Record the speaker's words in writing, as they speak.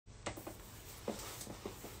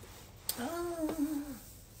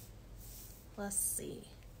Let's see.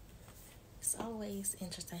 It's always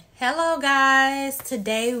interesting. Hello, guys.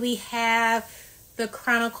 Today we have the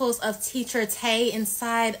Chronicles of Teacher Tay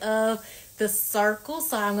inside of the circle.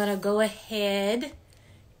 So I'm going to go ahead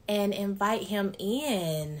and invite him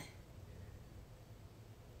in.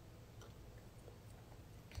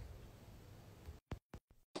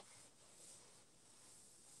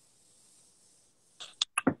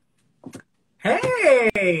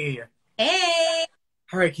 Hey! Hey!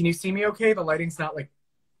 All right, can you see me okay? The lighting's not like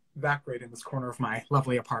that great in this corner of my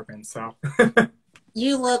lovely apartment, so.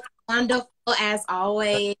 You look wonderful as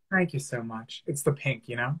always. Thank you so much. It's the pink,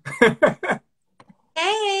 you know?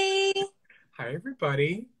 Hey! Hi,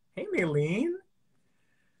 everybody. Hey, Maylene.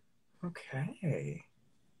 Okay.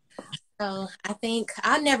 So I think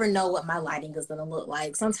I'll never know what my lighting is going to look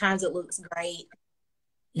like. Sometimes it looks great.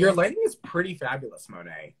 Your lighting is pretty fabulous,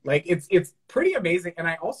 Monet. Like, it's pretty amazing. And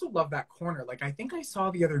I also love that corner. Like, I think I saw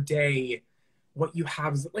the other day what you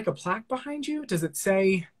have. Is it like a plaque behind you? Does it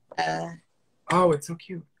say? Oh, it's so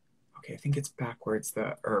cute. Okay, I think it's backwards,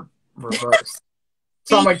 or reverse.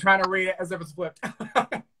 So I'm like trying to read it as if it's flipped.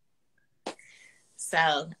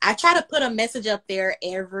 So I try to put a message up there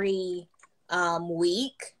every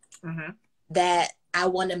week that I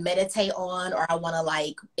want to meditate on, or I want to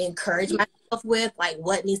like encourage myself with, like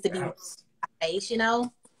what needs to be my face, you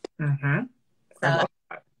know? I love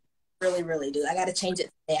that. Really, really do. I got to change it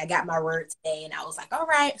today. I got my word today and I was like, all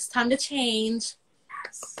right, it's time to change.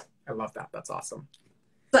 Yes. I love that. That's awesome.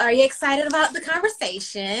 So are you excited about the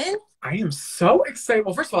conversation? I am so excited.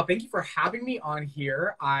 Well, first of all, thank you for having me on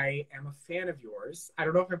here. I am a fan of yours. I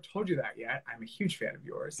don't know if I've told you that yet. I'm a huge fan of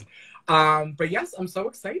yours. But yes, I'm so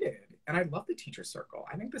excited. And I love the teacher circle.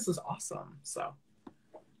 I think this is awesome. So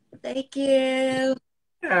thank you.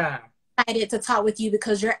 Yeah. Excited to talk with you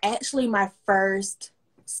because you're actually my first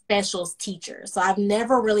specials teacher. So I've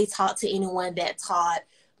never really talked to anyone that taught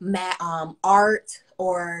art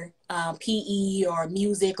or PE or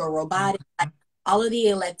music or robotics. Like, all of the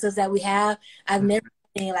electives that we have, I've never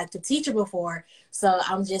been an elective teacher before. So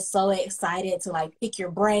I'm just so excited to like pick your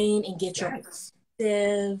brain and get your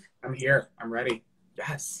perspective. I'm here. I'm ready.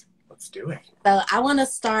 Yes, let's do it. So I want to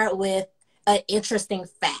start with an interesting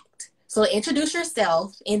fact. So introduce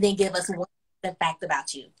yourself and then give us one fact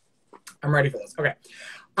about you. I'm ready for this.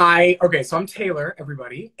 Okay. So I'm Taylor,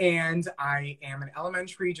 everybody, and I am an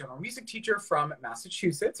elementary general music teacher from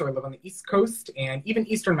Massachusetts. So I live on the East Coast and even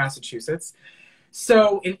Eastern Massachusetts.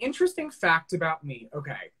 So an interesting fact about me.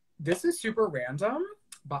 Okay, this is super random,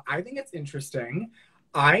 but I think it's interesting.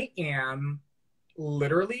 I am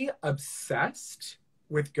literally obsessed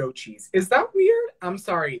with goat cheese. Is that weird? I'm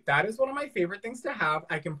sorry. That is one of my favorite things to have.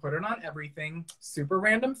 I can put it on everything. Super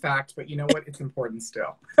random fact, but you know what? It's important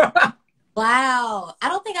still. Wow. I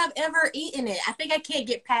don't think I've ever eaten it. I think I can't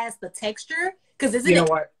get past the texture because you know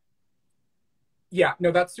what? Yeah,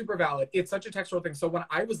 no, that's super valid. It's such a textural thing. So when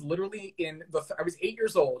I was literally I was 8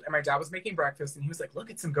 years old and my dad was making breakfast and he was like,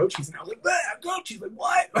 look at some goat cheese. And I was like, goat cheese, like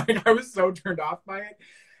what? Like I was so turned off by it.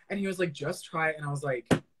 And he was like, just try it. And I was like,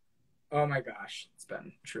 oh my gosh, it's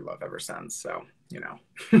been true love ever since. So, you know.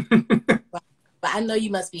 But I know you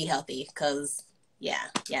must be healthy because,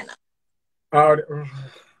 no. Oh,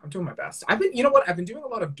 I'm doing my best. You know what? I've been doing a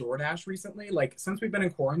lot of DoorDash recently. Like since we've been in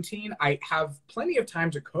quarantine, I have plenty of time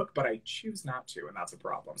to cook, but I choose not to. And that's a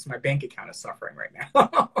problem. So my bank account is suffering right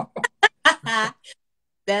now.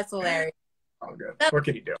 That's hilarious. Oh, good. What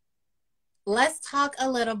can you do? Let's talk a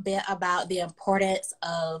little bit about the importance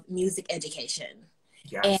of music education.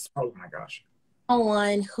 Yes. Oh my gosh.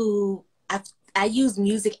 Someone who I use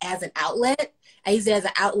music as an outlet. I use it as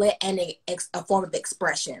an outlet and a form of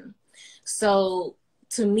expression. So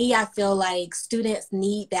to me, I feel like students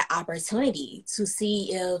need that opportunity to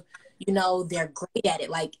see if, you know, they're great at it.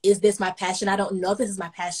 Like, is this my passion? I don't know if this is my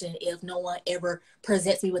passion if no one ever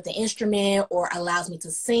presents me with an instrument or allows me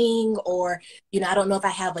to sing, or, you know, I don't know if I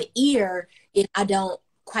have an ear if I don't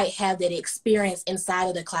quite have that experience inside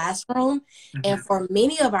of the classroom. And for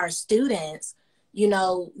many of our students, you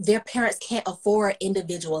know, their parents can't afford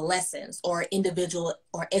individual lessons or individual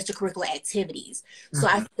or extracurricular activities. So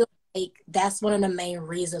I feel like that's one of the main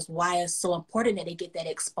reasons why it's so important that they get that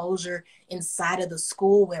exposure inside of the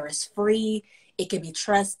school where it's free, it can be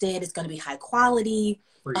trusted, it's going to be high quality.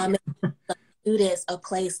 Students a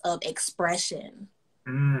place of expression.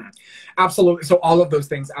 Absolutely. So all of those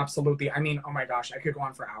things, absolutely. I mean, oh my gosh, I could go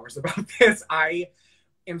on for hours about this. I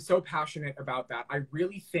am so passionate about that. I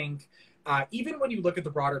really think even when you look at the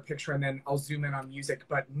broader picture, and then I'll zoom in on music,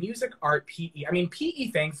 but music, art, PE. I mean,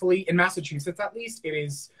 PE, thankfully, in Massachusetts at least,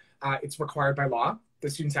 it's required by law. The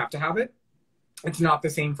students have to have it. It's not the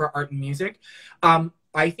same for art and music.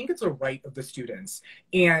 I think it's a right of the students.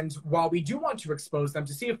 And while we do want to expose them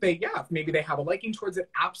to see if they, yeah, if maybe they have a liking towards it,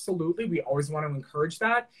 absolutely. We always want to encourage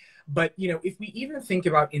that. But, you know, if we even think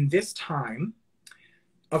about in this time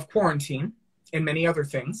of quarantine and many other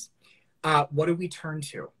things, what do we turn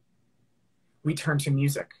to? We turn to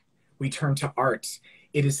music. We turn to art.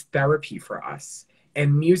 It is therapy for us.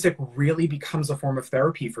 And music really becomes a form of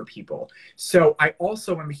therapy for people. So I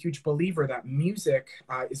also am a huge believer that music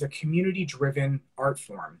is a community-driven art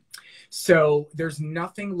form. So there's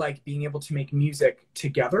nothing like being able to make music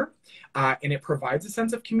together, and it provides a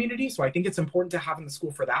sense of community. So I think it's important to have in the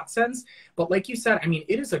school for that sense. But like you said, I mean,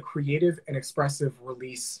 it is a creative and expressive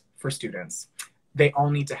release for students. They all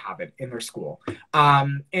need to have it in their school.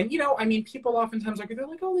 And, you know, I mean, people oftentimes they're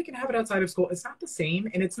like, oh, they can have it outside of school. It's not the same.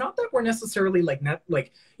 And it's not that we're necessarily like,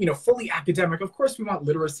 you know, fully academic. Of course, we want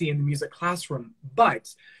literacy in the music classroom,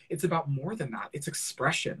 but it's about more than that. It's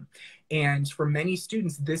expression. And for many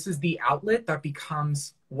students, this is the outlet that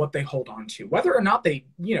becomes what they hold on to. Whether or not they,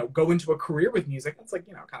 you know, go into a career with music, that's like,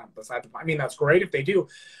 you know, kind of beside the point. I mean, that's great if they do,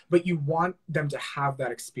 but you want them to have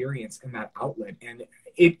that experience and that outlet. And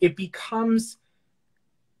it becomes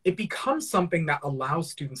something that allows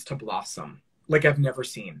students to blossom like I've never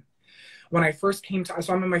seen. When I first came to,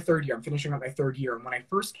 so I'm in my third year, I'm finishing up my third year. And when I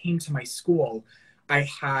first came to my school, I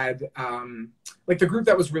had like the group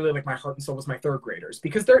that was really like my heart and soul was my third graders,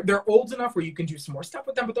 because they're old enough where you can do some more stuff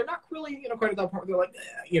with them, but they're not really, you know, quite at that point where they're like,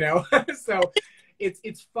 you know, so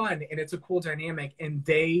it's fun and it's a cool dynamic. And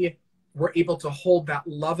they were able to hold that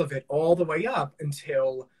love of it all the way up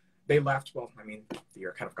until they left. Well, I mean, the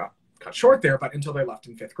year kind of got cut short there, but until they left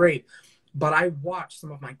in fifth grade. But I watched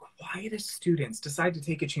some of my quietest students decide to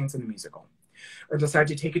take a chance in the musical or decide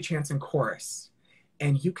to take a chance in chorus.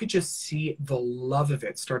 And you could just see the love of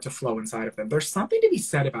it start to flow inside of them. There's something to be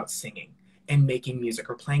said about singing and making music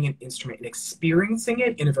or playing an instrument and experiencing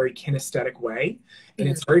it in a very kinesthetic way. And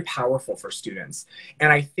it's very powerful for students.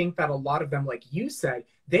 And I think that a lot of them, like you said,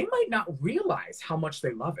 they might not realize how much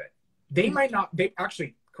they love it. They might not,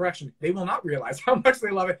 correction, they will not realize how much they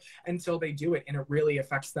love it until they do it. And it really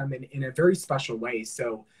affects them in a very special way.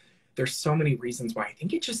 So there's so many reasons why I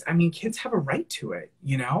think it just, I mean, kids have a right to it,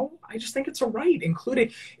 you know? I just think it's a right,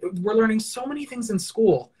 including, we're learning so many things in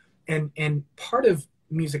school. And part of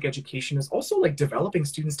music education is also like developing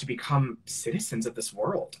students to become citizens of this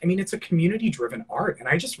world. I mean, it's a community-driven art. And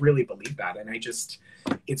I just really believe that. And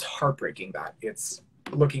it's heartbreaking that it's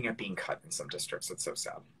looking at being cut in some districts. It's so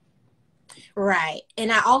sad. Right. And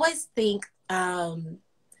I always think, I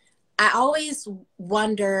always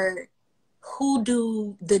wonder, who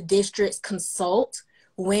do the districts consult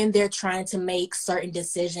when they're trying to make certain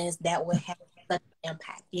decisions that would have such an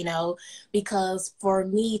impact, you know? Because for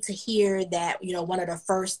me to hear that, you know, one of the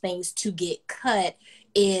first things to get cut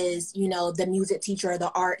is, you know, the music teacher or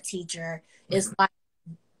the art teacher, is like,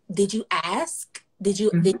 did you ask? Did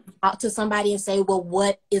you talk to somebody and say, well,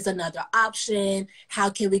 what is another option?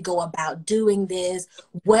 How can we go about doing this?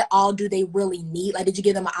 What all do they really need? Like, did you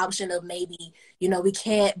give them an option of maybe, you know, we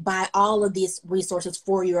can't buy all of these resources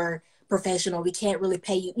for your professional. We can't really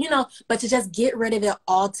pay you, you know, but to just get rid of it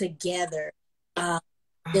altogether,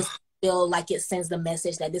 just feel like it sends the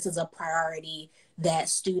message that this is a priority that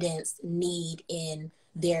students need in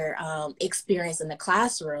their experience in the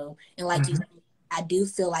classroom. And like you said, I do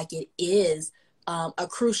feel like it is a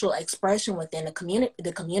crucial expression within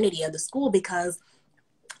the community of the school, because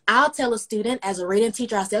I'll tell a student as a reading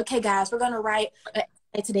teacher, I'll say, okay, guys, we're going to write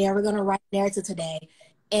today, or we're going to write narrative today.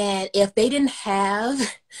 And if they didn't have,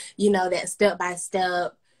 you know, that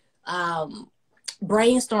step-by-step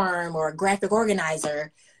brainstorm or graphic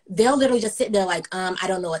organizer, they'll literally just sit there like, I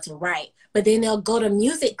don't know what to write. But then they'll go to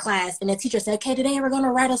music class and the teacher say, okay, today we're going to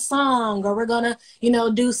write a song, or we're going to, you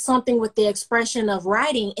know, do something with the expression of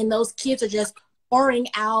writing. And those kids are just pouring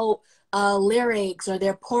out lyrics, or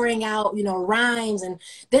they're pouring out, you know, rhymes, and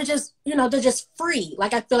they're just, you know, they're just free.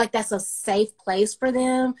 Like, I feel like that's a safe place for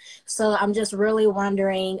them. So I'm just really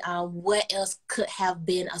wondering what else could have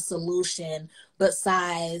been a solution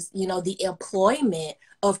besides, you know, the employment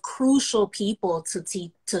of crucial people to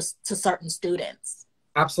teach to certain students.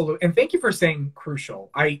 Absolutely. And thank you for saying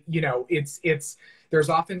crucial. You know, there's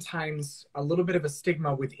oftentimes a little bit of a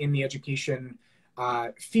stigma within the education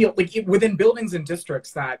field, like within buildings and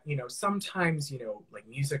districts, that, you know, sometimes, you know, like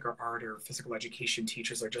music or art or physical education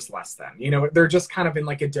teachers are just less than, you know, they're just kind of in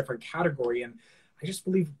like a different category. And I just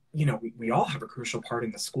believe, you know, we all have a crucial part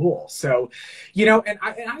in the school. So, you know, and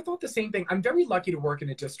I thought the same thing. I'm very lucky to work in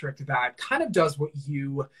a district that kind of does what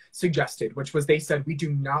you suggested, which was, they said, we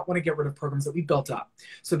do not want to get rid of programs that we built up.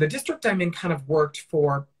 So the district I'm in kind of worked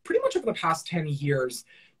for pretty much over the past 10 years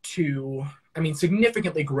to, I mean,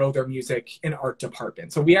 significantly grow their music and art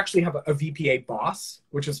department. So we actually have a VPA boss,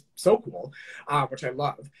 which is so cool, which I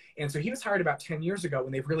love. And so he was hired about 10 years ago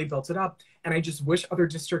when they've really built it up. And I just wish other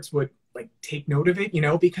districts would like take note of it, you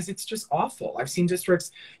know, because it's just awful. I've seen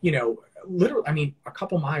districts, you know, literally, I mean, a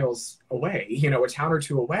couple miles away, you know, a town or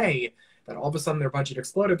two away, that all of a sudden their budget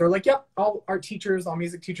exploded. They're like, yep, all art teachers, all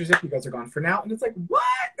music teachers, if you guys are gone for now. And it's like,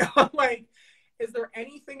 what? I'm like, is there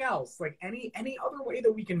anything else? Like any other way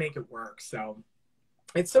that we can make it work? So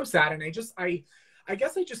it's so sad. And I guess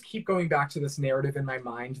I just keep going back to this narrative in my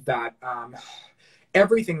mind that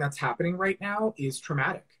everything that's happening right now is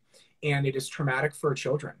traumatic, and it is traumatic for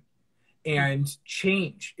children. And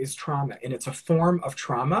change is trauma, and it's a form of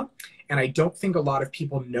trauma. And I don't think a lot of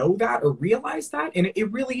people know that or realize that. And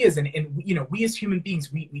it really is. And you know, we as human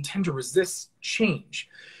beings, we tend to resist change.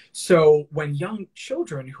 So when young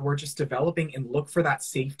children who are just developing and look for that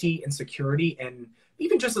safety and security, and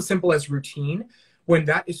even just as simple as routine, when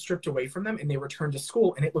that is stripped away from them and they return to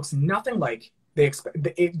school and it looks nothing like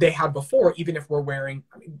they had before, even if we're wearing,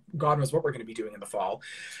 I mean, God knows what we're going to be doing in the fall,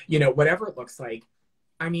 you know, whatever it looks like.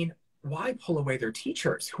 I mean, why pull away their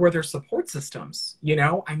teachers who are their support systems? You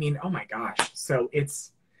know, I mean, oh my gosh. So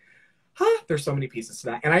it's, there's so many pieces to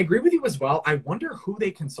that. And I agree with you as well. I wonder who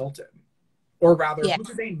they consulted, or rather, Yeah. who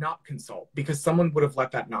did they not consult? Because someone would have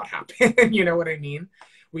let that not happen. You know what I mean?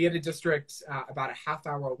 We had a district about a half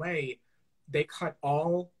hour away. They cut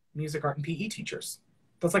all music, art, and PE teachers.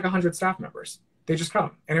 That's like 100 staff members. They just cut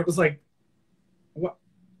them. And it was like, what?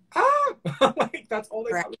 Like, that's all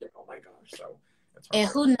they got. Like, oh my gosh. So, and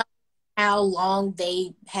who knows how long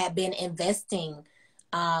they had been investing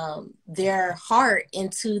their heart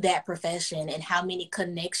into that profession, and how many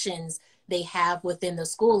connections they have within the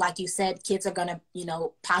school. Like you said, kids are going to, you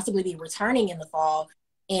know, possibly be returning in the fall,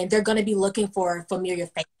 and they're going to be looking for familiar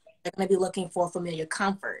faces. They're going to be looking for familiar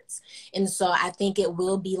comforts. And so I think it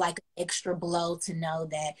will be like an extra blow to know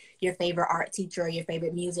that your favorite art teacher or your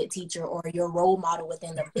favorite music teacher or your role model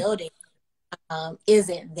within the building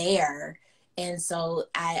isn't there. And so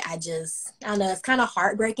I don't know, it's kind of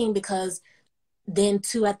heartbreaking, because then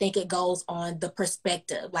too, I think it goes on the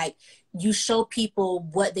perspective. Like, you show people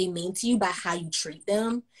what they mean to you by how you treat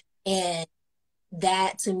them. And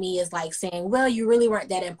that to me is like saying, well, you really weren't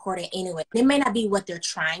that important anyway. It may not be what they're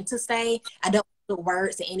trying to say. I don't put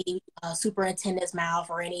words in any superintendent's mouth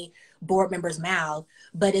or any board member's mouth,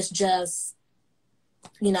 but it's just,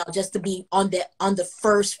 you know, just to be on the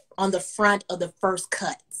front of the first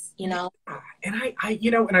cuts, you know. And I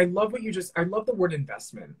you know, and I love what you just, I love the word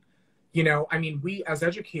investment. You know, I mean, we as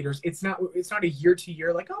educators, it's not a year to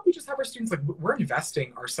year, like, oh, we just have our students, like, we're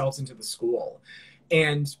investing ourselves into the school.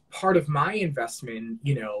 And part of my investment,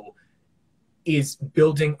 you know, is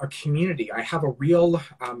building a community. I have a real,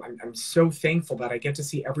 I'm so thankful that I get to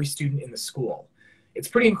see every student in the school. It's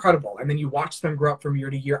pretty incredible. And then you watch them grow up from year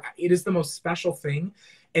to year. It is the most special thing.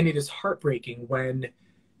 And it is heartbreaking when,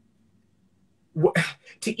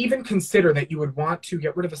 to even consider that you would want to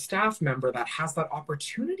get rid of a staff member that has that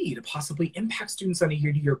opportunity to possibly impact students on a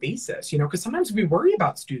year-to-year basis, you know, because sometimes we worry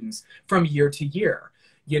about students from year to year,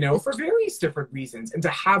 you know, for various different reasons. And to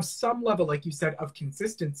have some level, like you said, of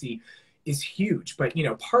consistency is huge. But, you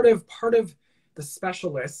know, part of the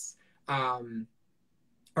specialists are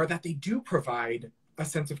that they do provide a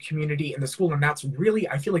sense of community in the school. And that's really,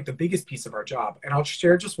 I feel like, the biggest piece of our job. And I'll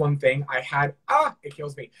share just one thing. I had, it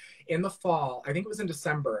kills me. In the fall, I think it was in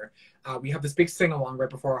December, we have this big sing-along right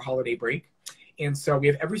before our holiday break. And so we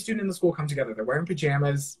have every student in the school come together. They're wearing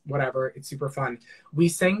pajamas, whatever. It's super fun. We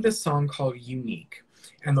sang this song called Unique.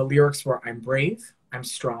 And the lyrics were, I'm brave, I'm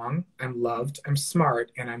strong, I'm loved, I'm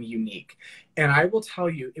smart, and I'm unique. And I will tell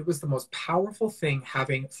you, it was the most powerful thing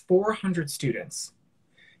having 400 students,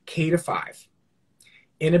 K to 5,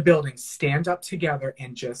 in a building, stand up together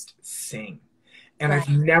and just sing. And I've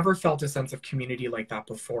never felt a sense of community like that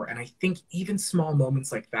before. And I think even small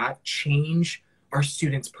moments like that change our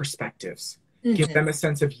students' perspectives, give them a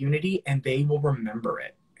sense of unity, and they will remember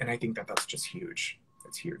it. And I think that that's just huge.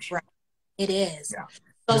 It's huge. Right. It is. Yeah.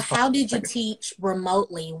 So how did you teach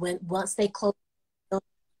remotely once they closed? Oh,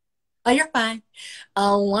 you're fine.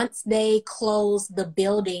 Once they closed the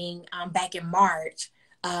building back in March,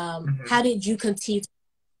 how did you continue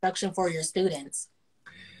instruction for your students?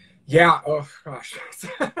 Yeah. Oh gosh.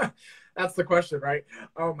 That's the question, right?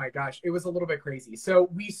 Oh my gosh. It was a little bit crazy. So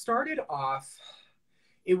we started off,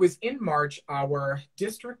 it was in March, our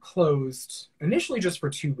district closed initially just for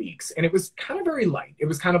 2 weeks, and it was kind of very light. It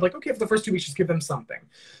was kind of like, okay, for the first 2 weeks, just give them something.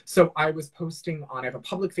 So I was posting I have a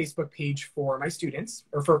public Facebook page for my students,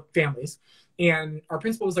 or for families, and our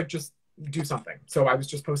principal was like, just do something. So I was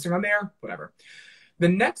just posting on there, whatever. the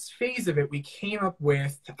next phase of it, we came up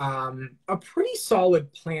with a pretty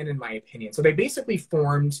solid plan, in my opinion. So they basically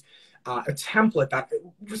formed a template that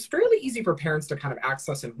was fairly easy for parents to kind of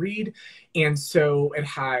access and read. And so it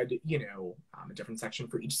had, a different section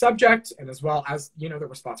for each subject, and as well as, there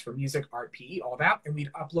were spots for music, art, PE, all that. And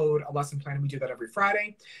we'd upload a lesson plan, and we do that every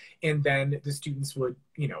Friday. And then the students would,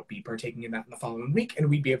 be partaking in that in the following week, and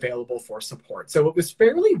we'd be available for support. So it was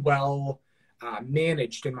fairly well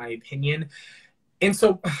managed, in my opinion. And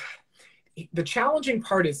so the challenging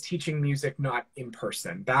part is teaching music not in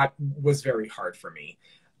person. That was very hard for me.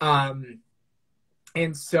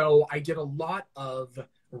 And so I did a lot of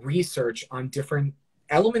research on different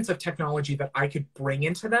elements of technology that I could bring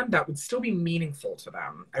into them that would still be meaningful to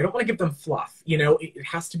them. I don't want to give them fluff, it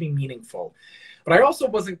has to be meaningful. But I also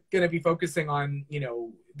wasn't going to be focusing on,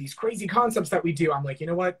 these crazy concepts that we do. I'm like, you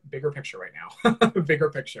know what? Bigger picture right now, bigger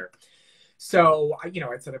picture. So,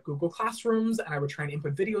 I'd set up Google Classrooms, and I would try and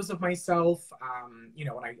input videos of myself. And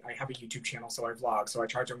I have a YouTube channel, so I vlog. So I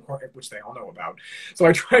tried to incorporate, which they all know about. So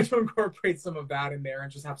I tried to incorporate some of that in there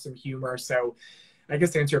and just have some humor. So I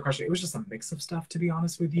guess to answer your question, it was just a mix of stuff, to be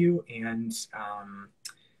honest with you. And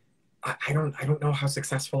I don't know how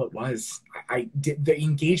successful it was. The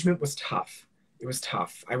engagement was tough. It was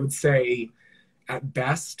tough. I would say at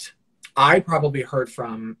best, I probably heard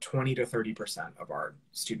from 20 to 30% of our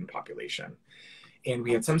student population. And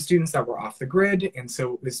we had some students that were off the grid. And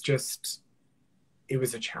so it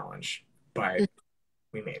was a challenge, but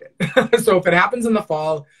we made it. So if it happens in the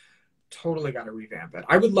fall, totally got to revamp it.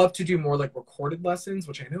 I would love to do more like recorded lessons,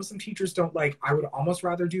 which I know some teachers don't like. I would almost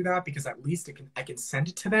rather do that because at least I can send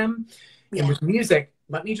it to them. Yeah. And with music,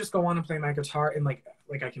 let me just go on and play my guitar and like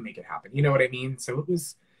I can make it happen. You know what I mean? So it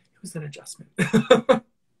was an adjustment.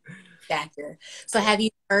 Gotcha. So have you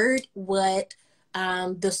heard what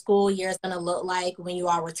the school year is going to look like when you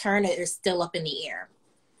all return? It is still up in the air.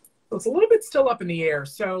 It's a little bit still up in the air.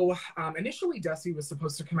 So initially, DESE was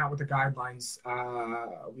supposed to come out with the guidelines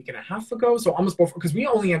a week and a half ago. So almost before, because we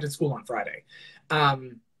only ended school on Friday.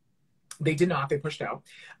 They did not. They pushed out.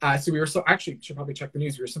 So we were actually should probably check the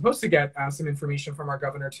news. We were supposed to get some information from our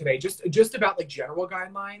governor today, just about like general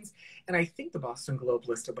guidelines. And I think the Boston Globe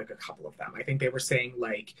listed like a couple of them. I think they were saying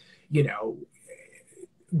like,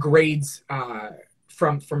 grades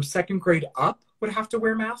from second grade up would have to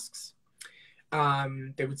wear masks.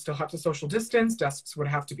 They would still have to social distance. Desks would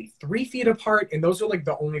have to be 3 feet apart. And those are like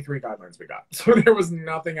the only 3 guidelines we got. So there was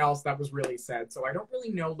nothing else that was really said. So I don't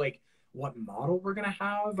really know like what model we're going to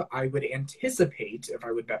have. I would anticipate, if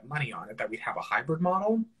I would bet money on it, that we'd have a hybrid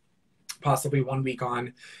model, possibly 1 week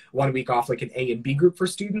on, 1 week off, like an A and B group for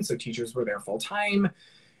students. So teachers were there full time.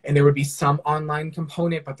 And there would be some online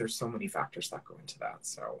component, but there's so many factors that go into that.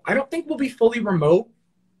 So I don't think we'll be fully remote,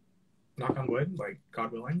 knock on wood, like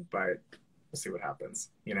God willing, but we'll see what happens,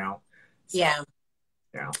 So, yeah.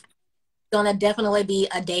 Yeah. It's going to definitely be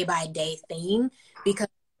a day by day thing because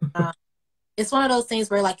it's one of those things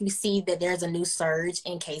where like you see that there's a new surge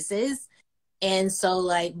in cases. And so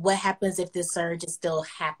like what happens if this surge is still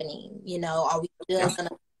happening? Are we still going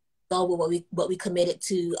to go with what we committed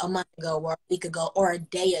to a month ago or a week ago or a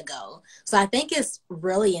day ago? So I think it's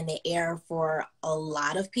really in the air for a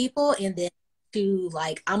lot of people. And then to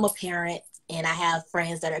like, I'm a parent and I have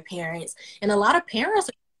friends that are parents, and a lot of parents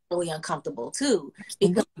are really uncomfortable too.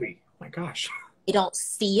 Because oh my gosh. They don't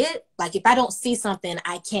see it. Like if I don't see something,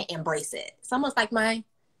 I can't embrace it. It's almost like my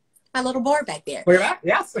little board back there. Look at that.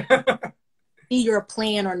 Yes. See your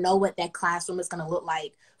plan or know what that classroom is going to look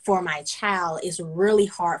like for my child is really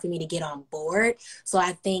hard for me to get on board. So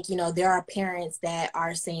I think, there are parents that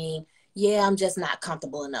are saying, yeah, I'm just not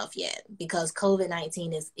comfortable enough yet because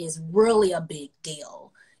COVID-19 is really a big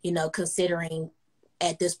deal, considering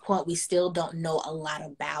at this point, we still don't know a lot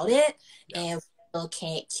about it. Yes. And we still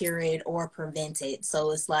can't cure it or prevent it.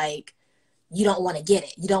 So it's like, you don't want to get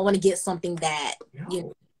it. You don't want to get something that,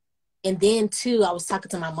 no. And then too, I was talking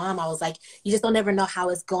to my mom. I was like, you just don't ever know how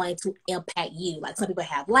it's going to impact you. Like some people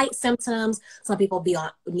have light symptoms. Some people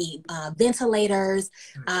need ventilators.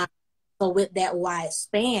 So with that wide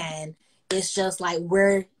span, it's just like,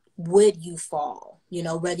 where would you fall?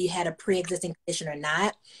 Whether you had a pre-existing condition or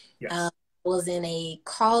not. Yes. I was in a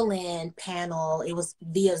call-in panel. It was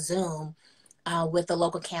via Zoom with the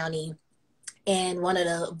local county. And one of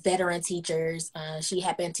the veteran teachers, she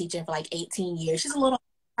had been teaching for like 18 years. She's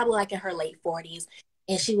probably like in her late 40s.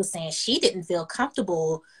 And she was saying she didn't feel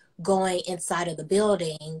comfortable going inside of the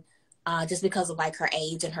building just because of like her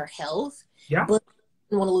age and her health. Yeah. But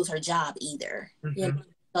didn't want to lose her job either. Mm-hmm.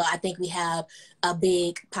 So I think we have a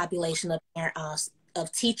big population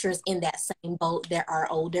of teachers in that same boat that are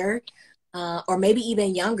older or maybe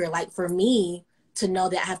even younger. Like for me, to know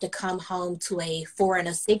that I have to come home to a 4 and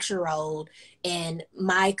a 6-year-old, and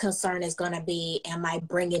my concern is going to be, am I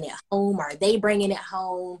bringing it home? Are they bringing it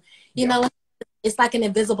home? You know, it's like an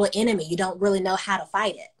invisible enemy. You don't really know how to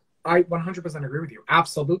fight it. I 100% agree with you.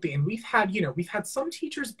 Absolutely. And we've had, we've had some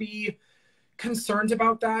teachers be concerned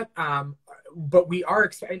about that. But we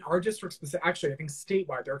are in our district, actually, I think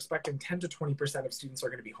statewide, they're expecting 10 to 20% of students are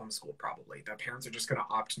going to be homeschooled probably. The parents are just going to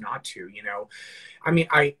opt not to, I mean,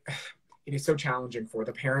 it is so challenging for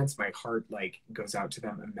the parents. My heart goes out to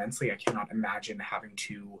them immensely. I cannot imagine having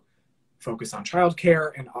to focus on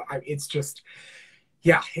childcare. And it's just,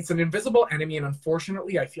 it's an invisible enemy. And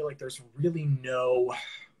unfortunately, I feel like there's really no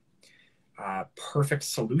perfect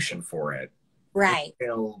solution for it. Right.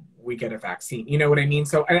 Until we get a vaccine. You know what I mean?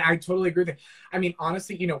 So I totally agree with it. I mean,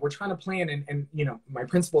 honestly, we're trying to plan and my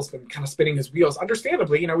principal's been kind of spinning his wheels.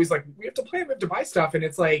 Understandably, he's like, we have to plan, we have to buy stuff. And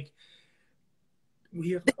it's like,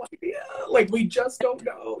 we have no idea. We just don't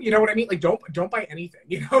know. You know what I mean? Don't buy anything.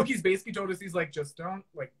 He's basically told us, he's like, just don't,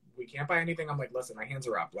 we can't buy anything. I'm like, listen, my hands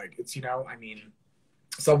are up. It's, I mean,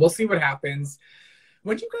 so we'll see what happens.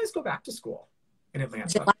 When do you guys go back to school in Atlanta?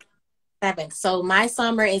 July 7th. So my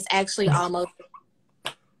summer is actually almost.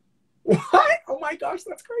 What? Oh my gosh,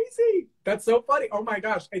 that's crazy. That's so funny. Oh my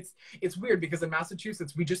gosh. It's weird because in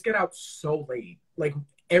Massachusetts, we just get out so late,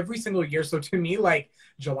 every single year. So to me,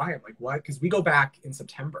 July, I'm like, what? Because we go back in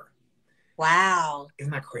September. Wow.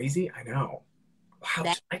 Isn't that crazy? I know. Wow,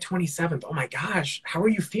 July 27th. Oh my gosh. How are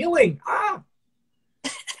you feeling?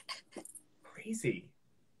 Crazy.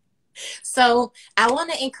 So I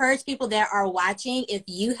want to encourage people that are watching, if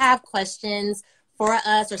you have questions for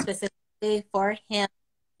us or specifically for him,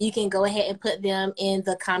 you can go ahead and put them in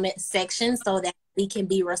the comment section so that we can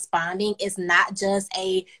be responding. It's not just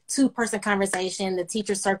a 2-person conversation. The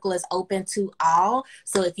teacher circle is open to all.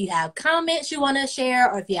 So if you have comments you want to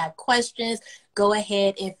share or if you have questions, go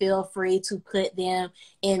ahead and feel free to put them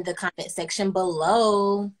in the comment section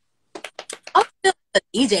below. I'll feel the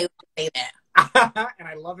DJ would say that. And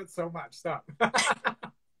I love it so much. Stop.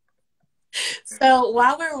 So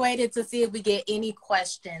while we're waiting to see if we get any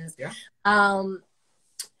questions,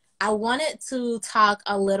 I wanted to talk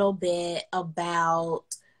a little bit about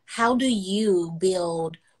how do you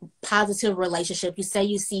build positive relationship? You say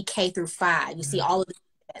you see K through 5, you see all of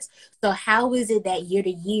this. So how is it that year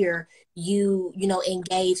to year you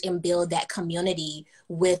engage and build that community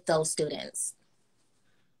with those students?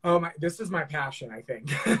 This is my passion, I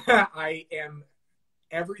think.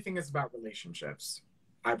 Everything is about relationships,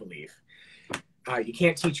 I believe. You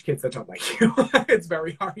can't teach kids that don't like you. It's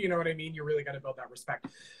very hard. You know what I mean? You really got to build that respect.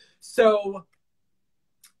 So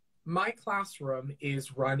my classroom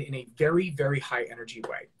is run in a very, very high energy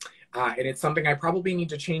way. And it's something I probably need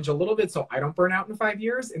to change a little bit so I don't burn out in 5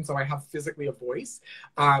 years. And so I have physically a voice.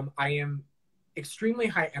 I am extremely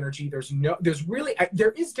high energy. We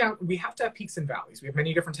have to have peaks and valleys. We have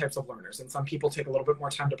many different types of learners, and some people take a little bit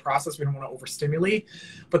more time to process. We don't want to overstimulate.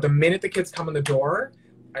 But the minute the kids come in the door,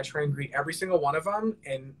 I try and greet every single one of them.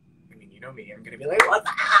 And I mean, you know me, I'm going to be like, what's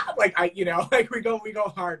up? We go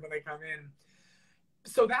hard when they come in.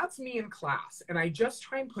 So that's me in class. And I just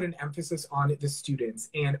try and put an emphasis on the students.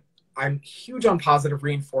 And I'm huge on positive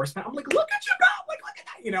reinforcement. I'm like, look at you go. Look at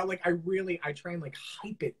that. I try and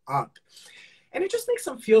hype it up. And it just makes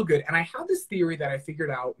them feel good. And I have this theory that I figured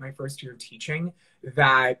out my first year of teaching,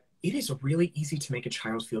 that it is really easy to make a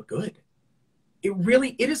child feel good.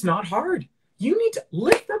 It is not hard. You need to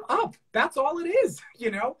lift them up. That's all it is.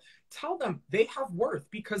 Tell them they have worth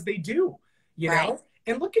because they do, Right.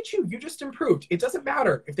 And look at you. You just improved. It doesn't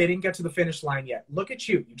matter if they didn't get to the finish line yet. Look at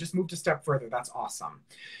you. You just moved a step further. That's awesome.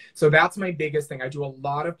 So that's my biggest thing. I do a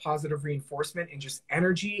lot of positive reinforcement and just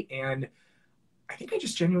energy. And I think I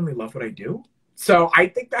just genuinely love what I do. So I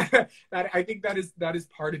think that is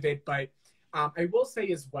part of it. But I will say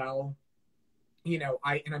as well,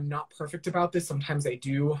 I'm not perfect about this. Sometimes I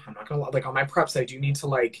do. I'm not gonna on my preps, I do need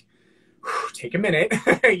to take a minute,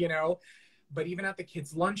 But even at the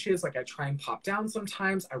kids' lunches, I try and pop down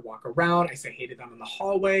sometimes. I walk around. I say hey to them in the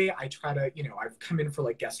hallway. I try to, I've come in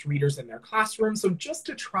for guest readers in their classroom. So just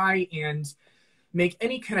to try and make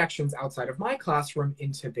any connections outside of my classroom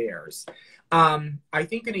into theirs. I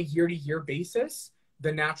think on a year-to-year basis,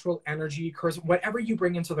 the natural energy occurs. Whatever you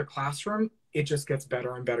bring into the classroom, it just gets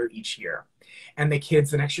better and better each year. And the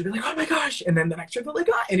kids the next year, they're like, oh my gosh. And then the next year, they're like,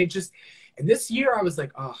 ah. And this year I was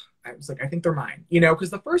like, I think they're mine, because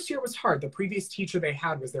the first year was hard. The previous teacher they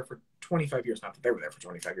had was there for 25 years. Not that they were there for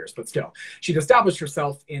 25 years, but still, she'd established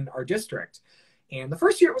herself in our district. And the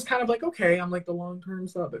first year it was kind of like, okay, I'm the long-term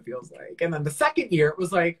sub, it feels like. And then the second year it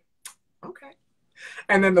was like, okay.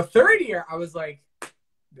 And then the third year I was like,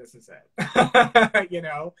 this is it. You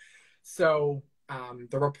know? So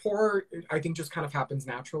the rapport, I think, just kind of happens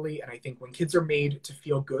naturally. And I think when kids are made to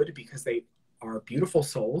feel good because they are beautiful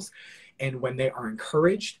souls, and when they are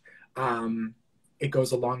encouraged, it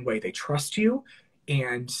goes a long way. They trust you,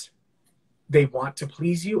 and they want to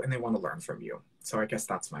please you, and they want to learn from you. So I guess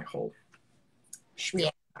that's my whole spiel.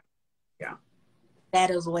 Yeah.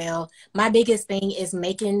 That as well. My biggest thing is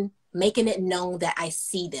making it known that I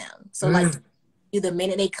see them. So like the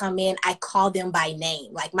minute they come in, I call them by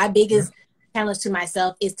name. Like my biggest challenge to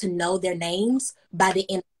myself is to know their names by the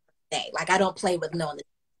end of the day. Like I don't play with knowing them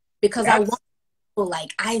because I want people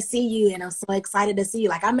like, I see you and I'm so excited to see you.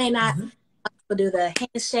 Like I may not do the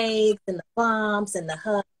handshakes and the bumps and the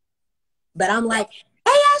hugs, but I'm like,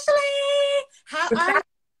 hey Ashley, how are you?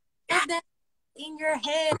 Have that in your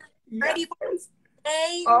head, ready for the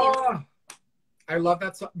day. Oh, I love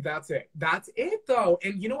that. That's it. That's it though.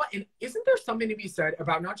 And you know what? And isn't there something to be said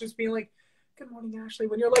about not just being like, good morning, Ashley,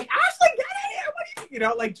 when you're like, Ashley, get in here. What are you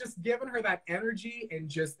know, like just giving her that energy, and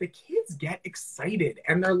just the kids get excited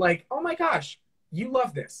and they're like, oh my gosh, you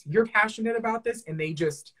love this. You're passionate about this. And they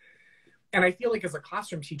just, and I feel like as a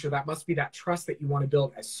classroom teacher, that must be that trust that you want to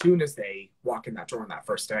build as soon as they walk in that door on that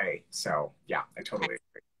first day. So yeah, I totally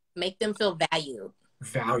agree. Make them feel valued.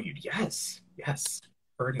 Valued. Yes. Yes.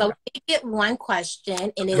 So we get one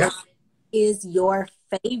question, and it is your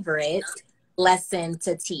favorite lesson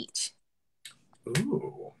to teach?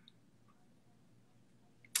 Ooh.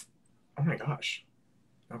 Oh my gosh.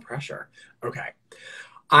 No pressure. Okay.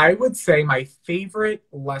 I would say my favorite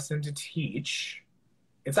lesson to teach,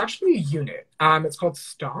 it's actually a unit. It's called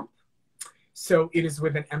Stomp. So it is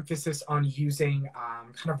with an emphasis on using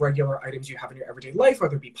kind of regular items you have in your everyday life,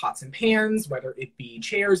 whether it be pots and pans, whether it be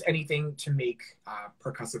chairs, anything to make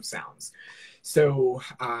percussive sounds. So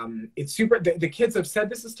it's super, the kids have said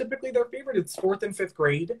this is typically their favorite. It's 4th and 5th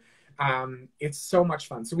grade. It's so much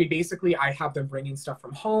fun. So I have them bring in stuff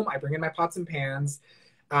from home. I bring in my pots and pans.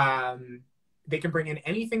 They can bring in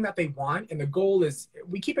anything that they want. And the goal is,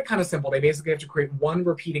 we keep it kind of simple. They basically have to create one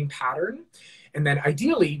repeating pattern. And then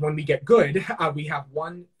ideally, when we get good, we have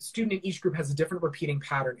one student in each group has a different repeating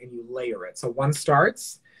pattern, and you layer it. So one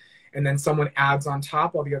starts, and then someone adds on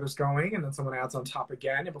top while the other's going, and then someone adds on top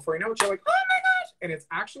again. And before you know it, you're like, oh my gosh. And it's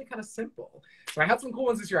actually kind of simple. So I had some cool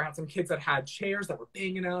ones this year. I had some kids that had chairs that were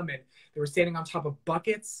banging them, and they were standing on top of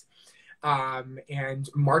buckets and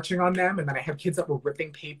marching on them. And then I had kids that were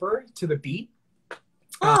ripping paper to the beat.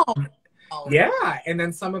 Yeah. And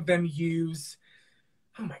then some of them use,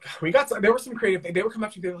 oh my God, there were some creative things. They would come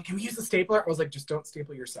up to me, they were like, can we use the stapler? I was like, just don't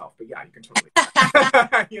staple yourself. But yeah, you can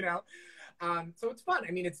totally, you know? So it's fun.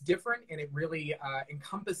 I mean, it's different, and it really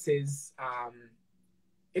encompasses,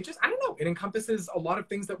 I don't know, it encompasses a lot of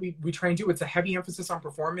things that we try and do. It's a heavy emphasis on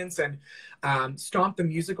performance, and Stomp the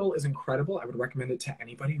musical is incredible. I would recommend it to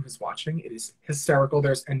anybody who's watching. It is hysterical.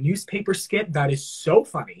 There's a newspaper skit that is so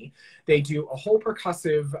funny. They do a whole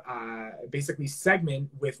percussive, basically segment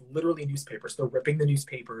with literally newspapers. They're ripping the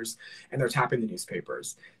newspapers and they're tapping the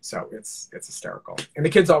newspapers. So it's hysterical. And the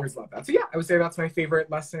kids always love that. So yeah, I would say that's my favorite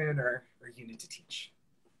lesson or unit to teach.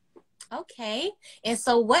 Okay. And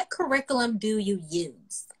so what curriculum do you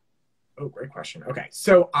use? Oh, great question. Okay.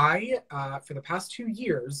 So I, for the past 2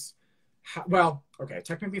 years,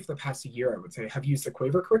 technically for the past year, I would say, have used the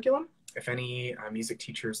Quaver curriculum. If any music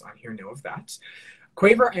teachers on here know of that.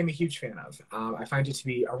 Quaver, I'm a huge fan of. I find it to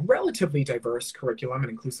be a relatively diverse curriculum, an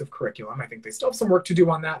inclusive curriculum. I think they still have some work to do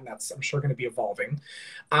on that, and that's, I'm sure, going to be evolving.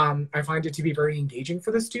 I find it to be very engaging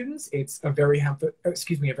for the students. It's a very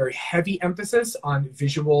heavy emphasis on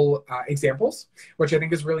visual examples, which I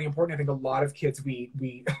think is really important. I think a lot of kids, we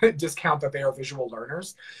discount that they are visual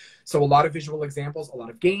learners. So a lot of visual examples, a lot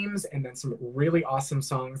of games, and then some really awesome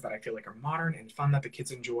songs that I feel like are modern and fun that the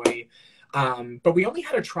kids enjoy. But we only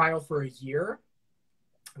had a trial for a year.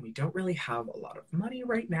 And we don't really have a lot of money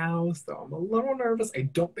right now, so I'm a little nervous. I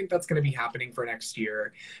don't think that's going to be happening for next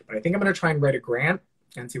year, but I think I'm going to try and write a grant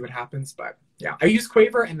and see what happens. But yeah, I use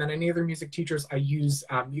Quaver, and then any other music teachers, I use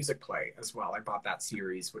Music Play as well. I bought that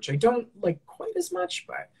series, which I don't like quite as much,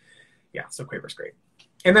 but yeah, so Quaver's great.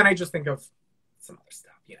 And then I just think of some other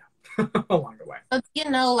stuff, you know, along the way. So, you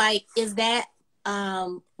know, like, is that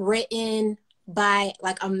written by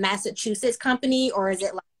like a Massachusetts company, or is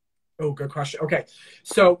it like? Oh, good question. Okay.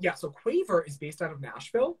 So yeah, so Quaver is based out of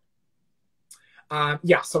Nashville.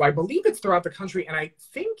 So I believe it's throughout the country, and I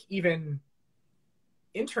think even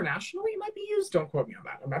internationally it might be used. Don't quote me on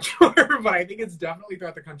that. I'm not sure, but I think it's definitely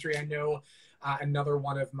throughout the country. I know another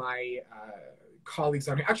one of my colleagues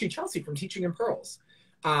on here, actually Chelsea from Teaching in Pearls,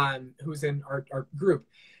 who's in our group.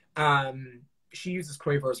 she uses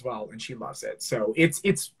Quaver as well, and she loves it. So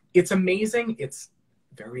it's amazing. It's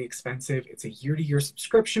very expensive. It's a year-to-year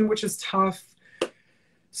subscription, which is tough.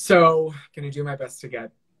 So gonna do my best to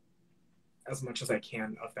get as much as I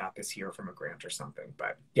can of that this year from a grant or something.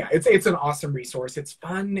 But yeah, it's an awesome resource. It's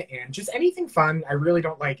fun, and just anything fun. I really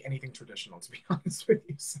don't like anything traditional, to be honest with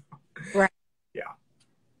you. So, Right. yeah.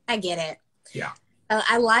 I get it. Yeah.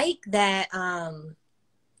 I like that.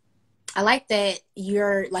 I like that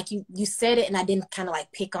you're like you said it, and I didn't kind of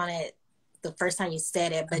like pick on it the first time you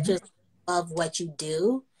said it, but just love what you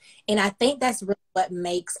do. And I think that's really what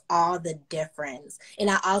makes all the difference. And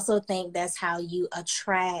I also think that's how you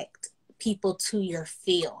attract people to your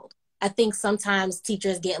field. I think sometimes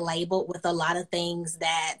teachers get labeled with a lot of things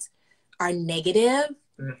that are negative.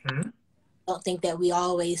 Mm-hmm. I don't think that we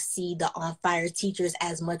always see the on fire teachers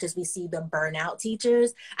as much as we see the burnout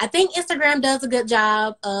teachers. I think Instagram does a good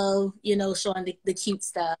job of, showing the cute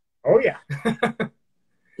stuff. Oh yeah.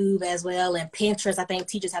 As well, and Pinterest. I think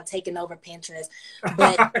teachers have taken over Pinterest,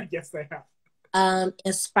 but yes, they have.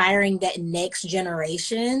 Inspiring that next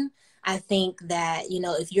generation. I think that,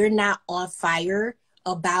 if you're not on fire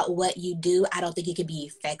about what you do, I don't think it can be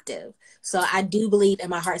effective. So I do believe in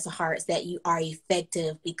my hearts of hearts that you are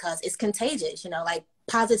effective because it's contagious. Like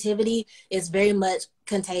positivity is very much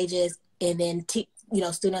contagious, and then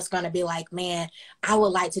students are going to be like, man, I would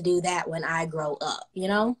like to do that when I grow up.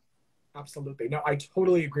 Absolutely. No, I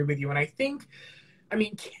totally agree with you. And I think, I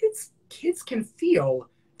mean, kids can feel,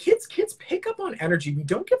 kids pick up on energy. We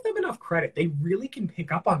don't give them enough credit. They really can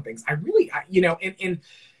pick up on things. And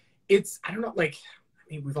it's, I don't know, like,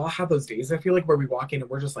 I mean, we've all had those days, I feel like, where we walk in and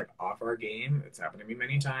we're just like off our game. It's happened to me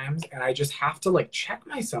many times. And I just have to like check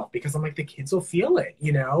myself because I'm like, the kids will feel it,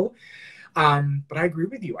 But I agree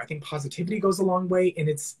with you. I think positivity goes a long way. And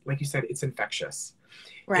it's, like you said, it's infectious.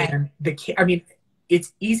 Right. And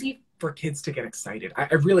it's easy for kids to get excited.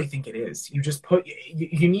 I really think it is. You just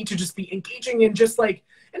you need to just be engaging and just like,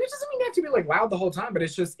 and it doesn't mean you have to be like loud the whole time, but I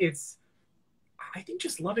think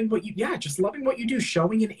just loving what you do,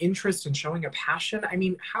 showing an interest and showing a passion. I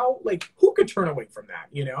mean, who could turn away from that?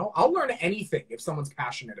 I'll learn anything if someone's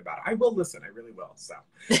passionate about it. I will listen. I really will. So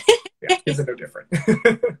yeah, kids are no different.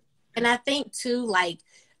 And I think too, like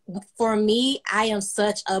for me, I am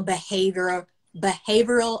such a behavioral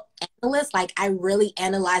analyst. Like I really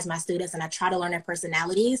analyze my students and I try to learn their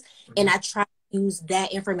personalities, and I try to use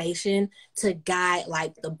that information to guide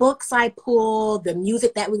like the books I pull, the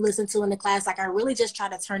music that we listen to in the class. Like I really just try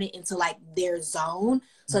to turn it into like their zone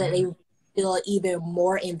so that they feel even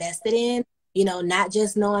more invested in, not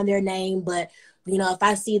just knowing their name, but if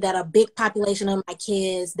I see that a big population of my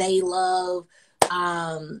kids, they love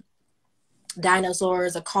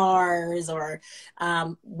dinosaurs or cars, or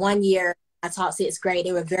 1 year I taught sixth grade,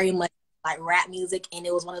 they were very much like rap music, and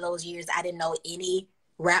it was one of those years I didn't know any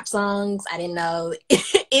rap songs. I didn't know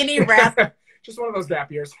any rap. Just one of those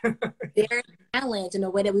gap years. Their challenge and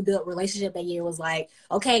the way that we built relationship that year was like,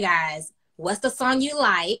 okay guys, what's the song you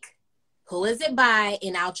like? Who is it by?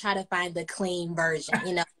 And I'll try to find the clean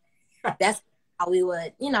version. That's how we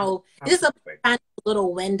would, just find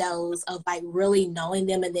little windows of like really knowing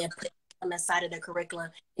them and then putting them inside of the curriculum.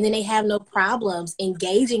 And then they have no problems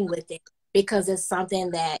engaging with it because it's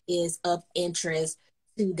something that is of interest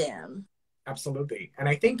to them. Absolutely. And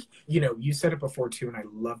I think, you said it before too, and I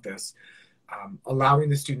love this, allowing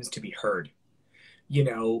the students to be heard.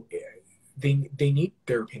 They need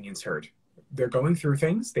their opinions heard. They're going through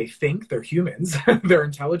things. They think they're humans. They're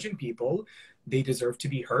intelligent people. They deserve to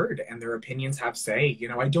be heard, and their opinions have say.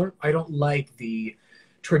 I don't like the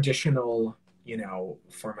traditional,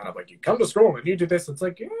 format of like, you come to school and you do this. It's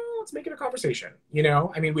like, yeah, let's make it a conversation.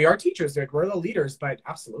 I mean, we are teachers, like we're the leaders, but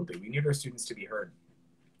absolutely, we need our students to be heard.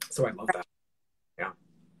 So I love that. Yeah.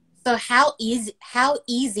 So how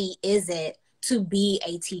easy is it to be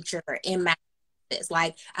a teacher in Massachusetts?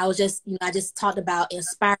 Like I just talked about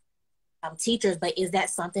inspiring teachers, but is that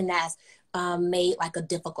something that's made like a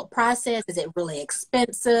difficult process? Is it really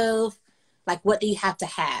expensive? Like what do you have to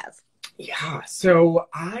have? Yeah. So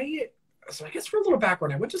I guess for a little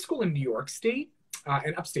background, I went to school in New York State,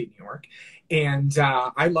 in upstate New York, and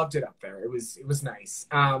I loved it up there. It was nice.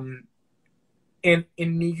 And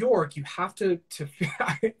in New York, you have to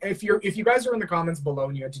if you guys are in the comments below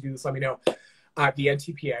and you had to do this, let me know. The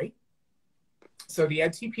NTPA. So the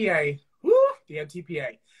NTPA,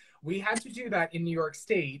 we had to do that in New York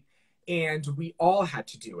State, and we all had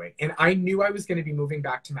to do it. And I knew I was going to be moving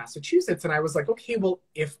back to Massachusetts, and I was like, okay, well,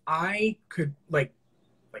 if I could like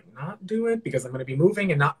not do it because I'm going to be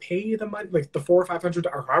moving and not pay the money, like the $400 or $500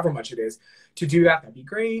 or however much it is to do that, that'd be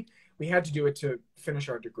great. we had to do it to finish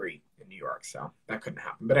our degree in New York, so that couldn't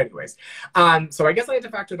happen. But anyways, so I guess I had to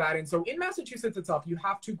factor that in. So in Massachusetts itself, you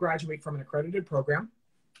have to graduate from an accredited program.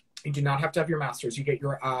 You do not have to have your master's. You get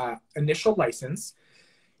your initial license,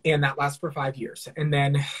 and that lasts for 5 years. And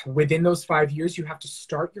then within those 5 years, you have to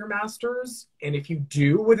start your master's. And if you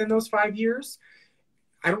do within those 5 years,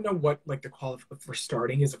 I don't know what like the qualification for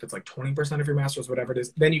starting is, if it's like 20% of your master's, whatever it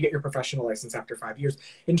is, then you get your professional license after 5 years.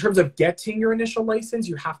 In terms of getting your initial license,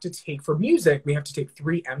 you have to take, for music, we have to take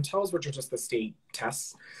 3 MTELs, which are just the state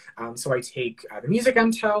tests. So I take the music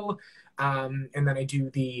MTEL, and then I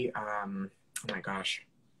do the, oh my gosh,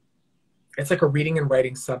 it's like a reading and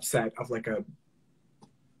writing subset of like a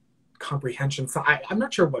comprehension. So I'm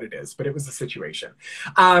not sure what it is, but it was a situation.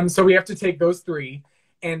 So we have to take those 3.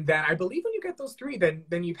 And then I believe when you get those 3,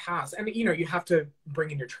 then you pass. And, you know, you have to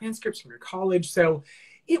bring in your transcripts from your college. So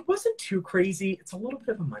it wasn't too crazy. It's a little bit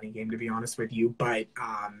of a money game, to be honest with you. But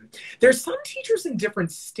there's some teachers in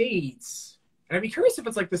different states, and I'd be curious if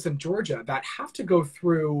it's like this in Georgia, that have to go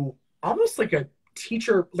through almost like a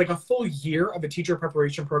teacher, like a full year of a teacher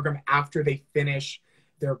preparation program after they finish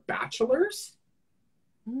their bachelor's.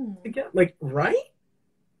 Again, like, right?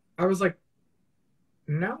 I was like,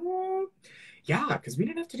 no. Yeah, because we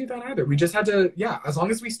didn't have to do that either. We just had to, yeah, as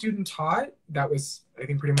long as we student taught, that was, I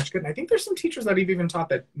think, pretty much good. And I think there's some teachers that have even taught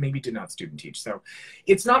that maybe did not student teach. So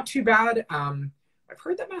it's not too bad. I've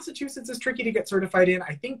heard that Massachusetts is tricky to get certified in.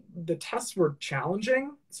 I think the tests were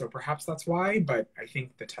challenging, so perhaps that's why, but I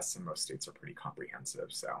think the tests in most states are pretty comprehensive.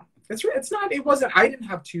 So I didn't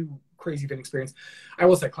have too crazy of an experience. I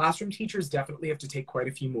will say classroom teachers definitely have to take quite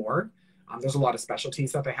a few more. There's a lot of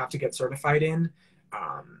specialties that they have to get certified in.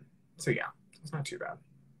 So yeah. It's not too bad.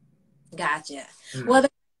 Gotcha. Well,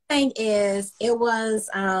 the thing is, it was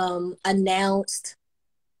announced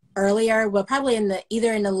earlier, well, probably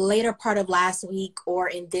either in the later part of last week or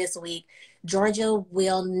in this week, Georgia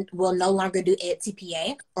will no longer do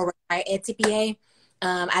EdTPA or require EdTPA.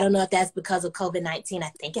 I don't know if that's because of COVID-19.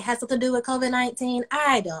 I think it has something to do with COVID-19.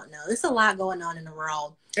 I don't know. There's a lot going on in the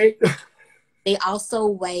world. Hey. They also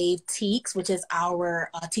waived TEKS, which is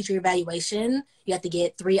our teacher evaluation. You have to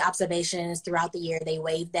get 3 observations throughout the year. They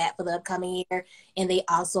waived that for the upcoming year. And they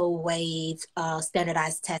also waived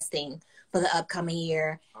standardized testing for the upcoming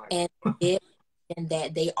year. And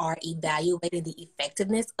that they are evaluating the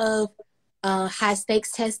effectiveness of high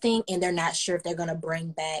stakes testing. And they're not sure if they're going to bring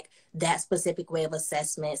back that specific way of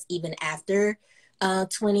assessments even after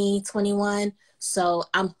 2021. So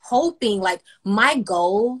I'm hoping, like, my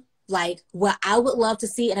goal, like what I would love to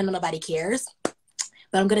see, and I know nobody cares, but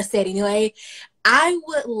I'm going to say it anyway. I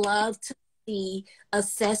would love to see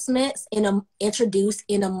assessments introduced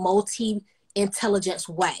in a multi-intelligence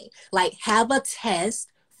way. Like have a test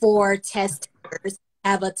for test takers,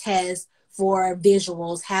 have a test for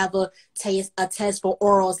visuals, have a test for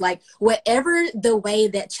orals, like whatever the way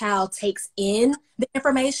that child takes in the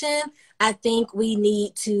information, I think we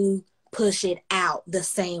need to push it out the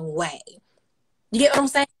same way. You get what I'm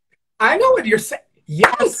saying? I know what you're saying.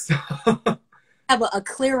 Yes. Have a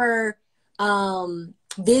clearer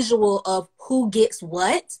visual of who gets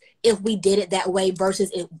what if we did it that way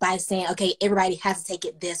versus by saying, okay, everybody has to take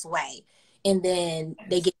it this way. And then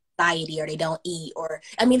they get anxiety or they don't eat, or,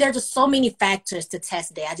 I mean, there are just so many factors to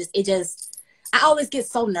test day. I always get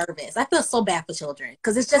so nervous. I feel so bad for children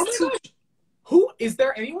because it's just too. Is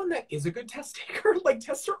there anyone that is a good test taker? Like,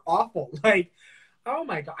 tests are awful. Like, oh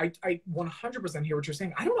my God, I 100% hear what you're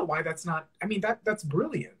saying. I don't know why that's not, I mean, that's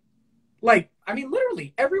brilliant. Like, I mean,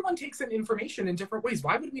 literally, everyone takes in information in different ways.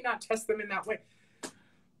 Why would we not test them in that way?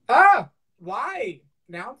 Why?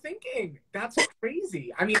 Now I'm thinking, that's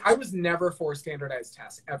crazy. I mean, I was never for standardized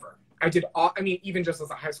tests, ever. Even just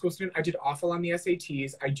as a high school student, I did awful on the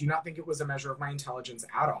SATs. I do not think it was a measure of my intelligence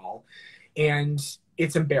at all. And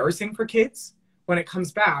it's embarrassing for kids when it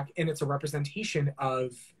comes back and it's a representation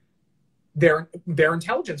of their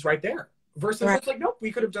intelligence right there versus It's like, nope,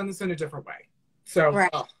 we could have done this in a different way. So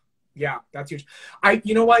yeah, that's huge.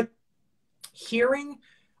 You know what,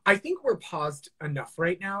 I think we're paused enough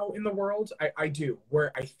right now in the world. I do,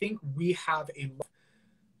 where I think we have a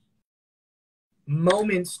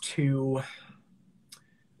moments to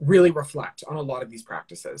really reflect on a lot of these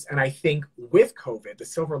practices. And I think with COVID, the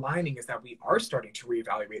silver lining is that we are starting to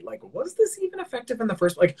reevaluate, like, was this even effective in the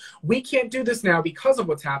first place? Like, we can't do this now because of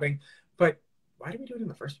what's happening, but why did we do it in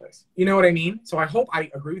the first place? You know what I mean? So I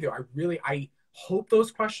agree with you. I hope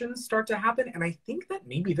those questions start to happen. And I think that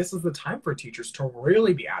maybe this is the time for teachers to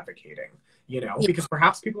really be advocating, because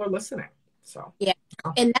perhaps people are listening. So, yeah.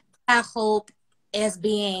 And that's what I hope as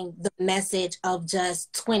being the message of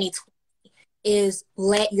just 2020 is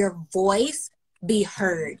let your voice be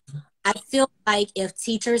heard. I feel like if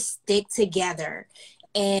teachers stick together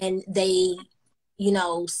and they,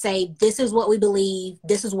 say, this is what we believe,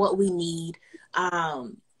 this is what we need,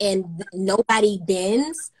 and nobody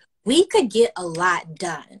bends, we could get a lot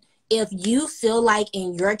done. If you feel like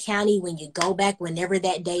in your county, when you go back, whenever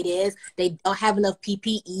that date is, they don't have enough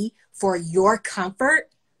PPE for your comfort,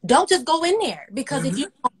 don't just go in there. Because if you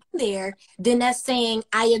go in there, then that's saying,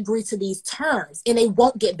 I agree to these terms, and they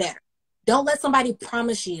won't get better. Don't let somebody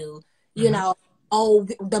promise you, oh,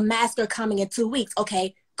 the masks are coming in 2 weeks.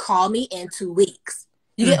 Okay, call me in 2 weeks.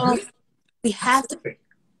 You get what I'm saying? We have to be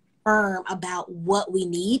firm about what we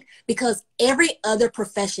need, because every other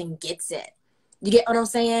profession gets it. You get what I'm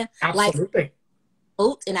saying? Absolutely.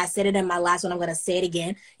 Like, and I said it in my last one, I'm going to say it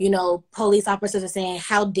again. Police officers are saying,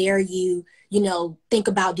 how dare you, think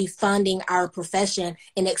about defunding our profession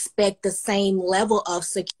and expect the same level of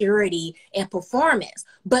security and performance.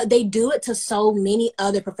 But they do it to so many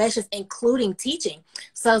other professions, including teaching.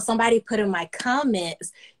 So somebody put in my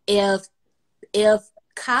comments, if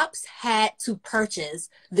cops had to purchase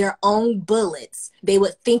their own bullets, they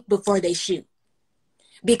would think before they shoot.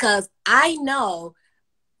 Because I know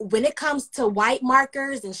when it comes to white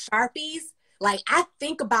markers and Sharpies, like, I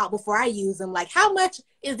think about before I use them, like, how much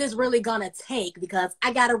is this really going to take? Because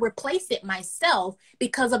I got to replace it myself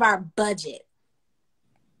because of our budget.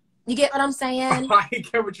 You get what I'm saying? I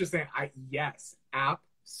get what you're saying. Yes,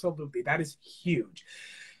 absolutely. That is huge.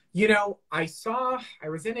 I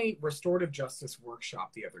was in a restorative justice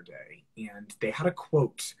workshop the other day, and they had a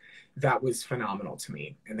quote that was phenomenal to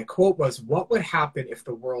me. And the quote was, what would happen if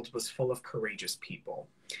the world was full of courageous people?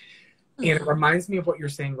 And it reminds me of what you're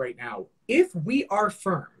saying right now. If we are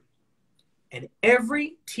firm and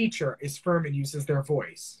every teacher is firm and uses their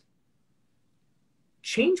voice,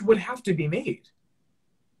 change would have to be made.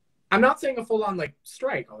 I'm not saying a full-on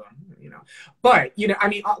strike, although, but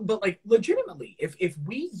but legitimately, if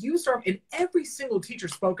we used and every single teacher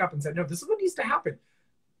spoke up and said, no, this is what needs to happen,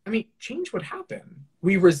 change would happen.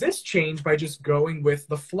 We resist change by just going with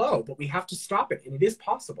the flow, but we have to stop it, and it is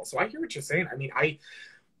possible. So I hear what you're saying.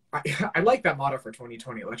 I like that motto for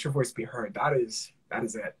 2020. Let your voice be heard. That is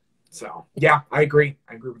it. So yeah, I agree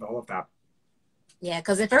with all of that. Yeah,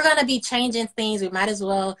 because if we're going to be changing things, we might as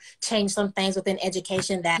well change some things within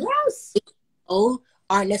education that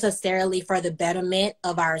aren't necessarily for the betterment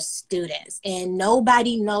of our students. And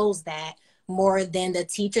nobody knows that more than the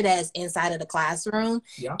teacher that's inside of the classroom.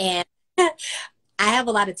 Yeah. And I have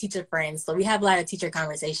a lot of teacher friends, so we have a lot of teacher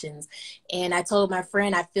conversations. And I told my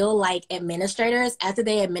friend, I feel like administrators, after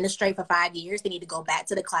they administrate for 5 years, they need to go back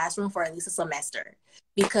to the classroom for at least a semester,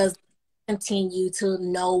 because they continue to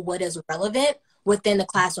know what is relevant within the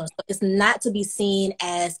classroom. So it's not to be seen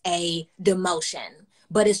as a demotion,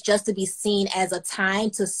 but it's just to be seen as a time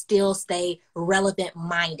to still stay relevant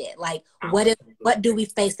minded. Like, what do we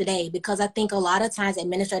face today? Because I think a lot of times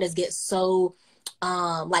administrators get so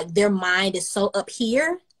their mind is so up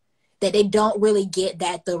here that they don't really get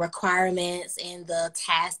that the requirements and the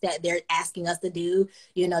tasks that they're asking us to do,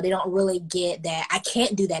 they don't really get that I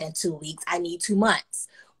can't do that in 2 weeks. I need 2 months.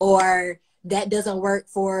 Or that doesn't work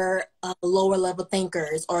for lower level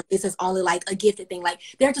thinkers, or this is only a gifted thing. Like,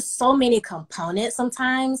 there are just so many components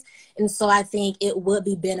sometimes. And so I think it would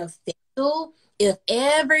be beneficial if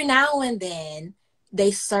every now and then they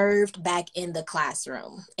served back in the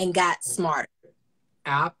classroom and got smart.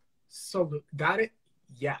 Absolutely.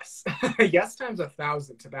 Yes. Yes times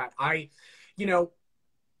 1,000 to that. I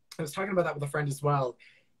was talking about that with a friend as well.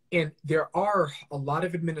 And there are a lot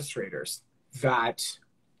of administrators that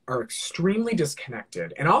are extremely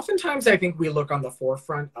disconnected. And oftentimes I think we look on the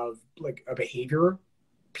forefront of a behavior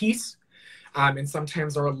piece, and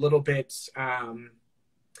sometimes are a little bit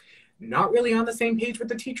not really on the same page with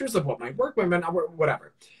the teachers of what might work, what might not work,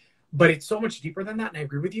 whatever. But it's so much deeper than that. And I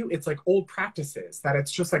agree with you. It's like old practices that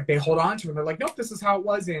it's just they hold on to, and they're like, nope, this is how it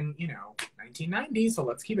was in, 1990. So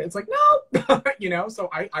let's keep it. It's like, no, so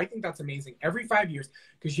I think that's amazing. Every 5 years,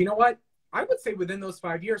 because you know what? I would say within those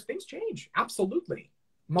 5 years, things change. Absolutely.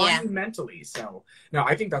 Monumentally. Yeah. So no,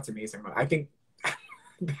 I think that's amazing. I think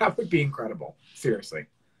that would be incredible. Seriously.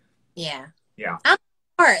 Yeah. Yeah.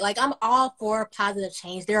 I'm all for positive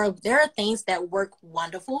change. There are things that work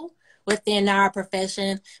wonderful within our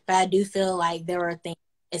profession, but I do feel like there are things,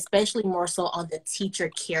 especially more so on the teacher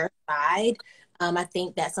care side. I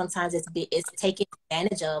think that sometimes it's taken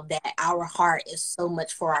advantage of, that our heart is so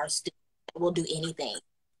much for our students that we'll do anything,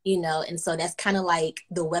 and so that's kind of like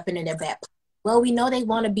the weapon in their back. Well, we know they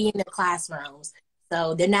want to be in their classrooms,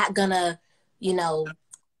 so they're not gonna,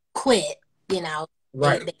 quit,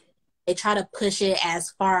 Right. They try to push it as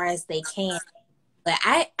far as they can. But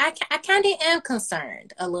I kind of am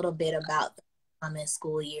concerned a little bit about the upcoming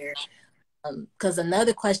school year. Because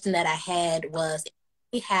another question that I had was, if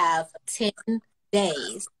we have 10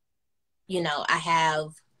 days,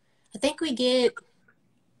 I think we get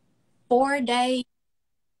 4 days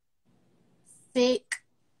sick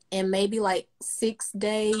and maybe like 6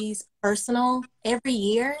 days personal every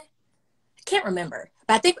year. I can't remember.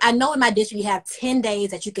 But I know in my district you have 10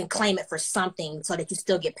 days that you can claim it for something so that you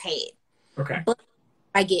still get paid. Okay. But if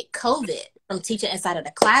I get COVID from teaching inside of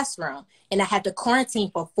the classroom and I have to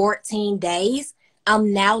quarantine for 14 days,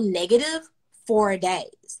 I'm now negative 4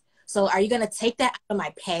 days. So are you going to take that out of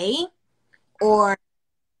my pay? Or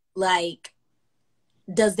like,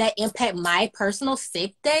 does that impact my personal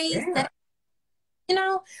sick days? Yeah.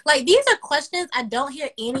 Like these are questions I don't hear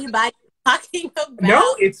anybody talking about.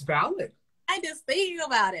 No, it's valid. I just think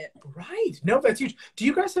about it. Right. No, that's huge. Do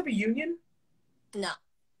you guys have a union? No.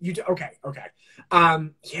 You do? Okay. Okay.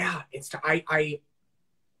 Yeah,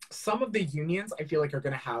 some of the unions I feel like are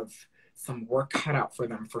going to have some work cut out for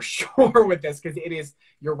them for sure with this, because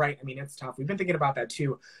you're right. I mean, it's tough. We've been thinking about that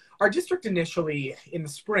too. Our district initially in the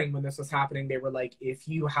spring when this was happening, they were like, if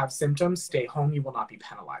you have symptoms, stay home. You will not be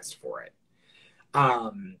penalized for it.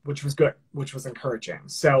 Which was good, which was encouraging.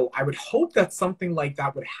 So I would hope that something like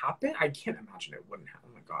that would happen. I can't imagine it wouldn't happen.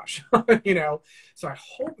 Oh my gosh. So I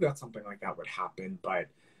hope that something like that would happen, but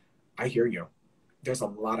I hear you. There's a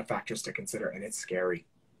lot of factors to consider and it's scary.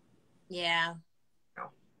 Yeah.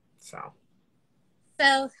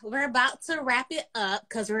 So we're about to wrap it up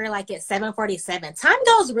because we're like at 7:47. Time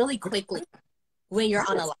goes really quickly when you're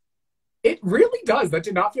on a live. It really does. That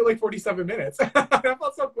did not feel like 47 minutes. That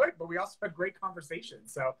felt so quick, but we also had great conversation.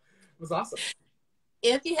 So it was awesome.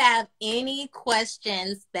 If you have any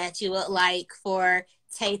questions that you would like for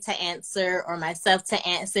Tay to answer or myself to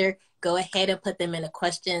answer, go ahead and put them in the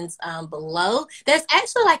questions below. There's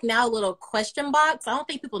actually like now a little question box. I don't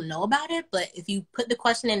think people know about it, but if you put the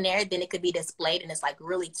question in there, then it could be displayed and it's like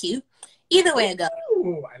really cute. Either way it goes.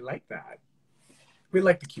 Ooh, I like that. We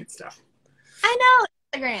like the cute stuff. I know.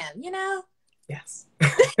 Instagram, Yes.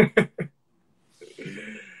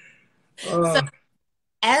 So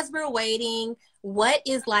as we're waiting, what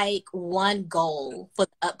is like one goal for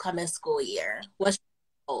the upcoming school year? What's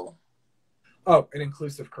your goal? Oh, an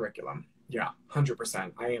inclusive curriculum. Yeah,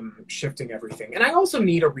 100%. I am shifting everything. And I also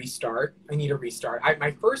need a restart.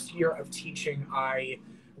 My first year of teaching, I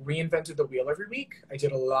reinvented the wheel every week. I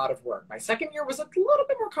did a lot of work. My second year was a little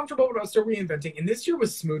bit more comfortable, but I was still reinventing. And this year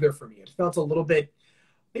was smoother for me. It felt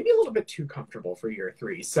maybe a little bit too comfortable for year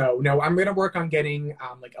 3. So no, I'm going to work on getting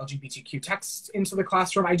like LGBTQ texts into the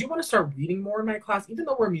classroom. I do want to start reading more in my class, even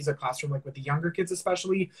though we're a music classroom, like with the younger kids,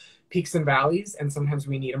 especially peaks and valleys. And sometimes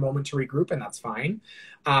we need a moment to regroup and that's fine.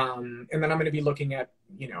 And then I'm going to be looking at,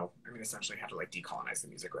 essentially how to like decolonize the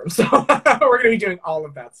music room. So we're going to be doing all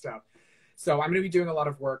of that stuff. So I'm going to be doing a lot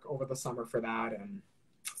of work over the summer for that. And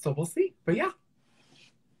so we'll see, but yeah.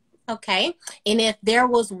 Okay. And if there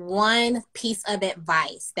was one piece of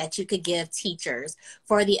advice that you could give teachers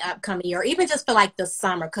for the upcoming year, or even just for like the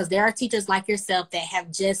summer, because there are teachers like yourself that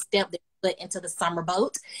have just stepped their foot into the summer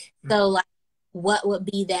boat. So like, what would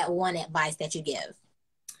be that one advice that you give?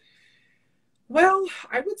 Well,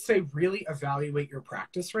 I would say really evaluate your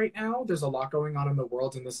practice right now. There's a lot going on in the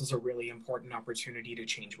world, and this is a really important opportunity to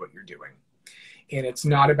change what you're doing. And it's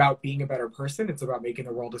not about being a better person. It's about making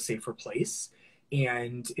the world a safer place.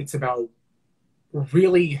 And it's about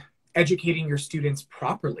really educating your students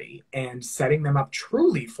properly and setting them up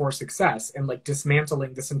truly for success and like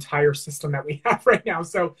dismantling this entire system that we have right now.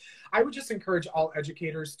 So I would just encourage all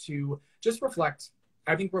educators to just reflect.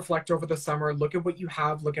 I think reflect over the summer, look at what you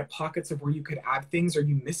have, look at pockets of where you could add things. Are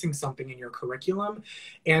you missing something in your curriculum?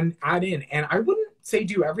 And add in. And I wouldn't say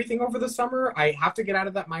do everything over the summer. I have to get out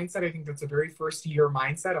of that mindset. I think that's a very first year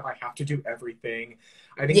mindset of I have to do everything.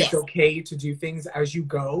 I think It's okay to do things as you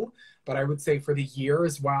go, but I would say for the year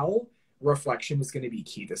as well, reflection is going to be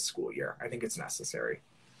key this school year. I think it's necessary.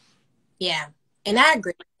 Yeah, and I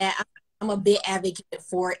agree with that. I'm a big advocate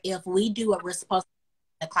for if we do what we're supposed to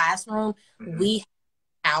do in the classroom, we have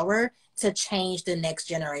power to change the next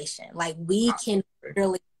generation. Like we can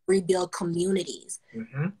really rebuild communities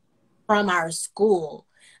from our school.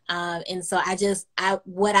 And so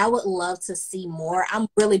what I would love to see more, I'm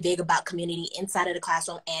really big about community inside of the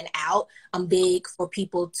classroom and out. I'm big for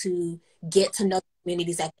people to get to know the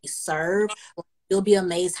communities that they serve. You'll be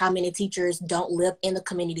amazed how many teachers don't live in the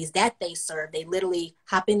communities that they serve. They literally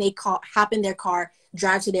hop in their car,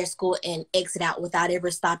 drive to their school and exit out without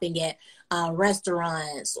ever stopping at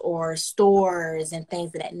restaurants or stores and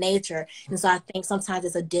things of that nature. And so I think sometimes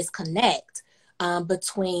it's a disconnect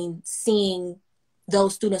between seeing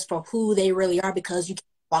those students for who they really are because you can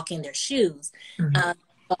walk in their shoes. Mhm.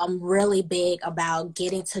 So I'm really big about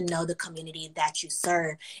getting to know the community that you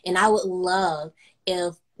serve. And I would love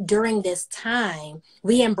if during this time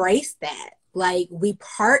we embrace that. Like we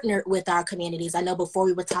partnered with our communities. I know before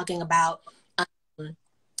we were talking about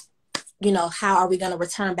how are we going to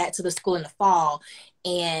return back to the school in the fall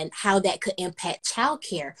and how that could impact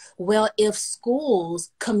childcare. Well, if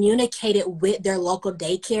schools communicated with their local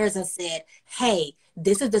daycares and said, hey,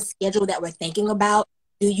 this is the schedule that we're thinking about.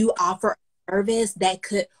 Do you offer a service that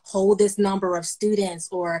could hold this number of students?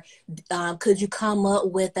 Or could you come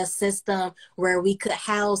up with a system where we could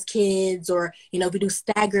house kids or, we do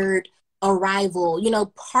staggered arrival,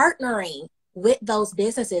 partnering with those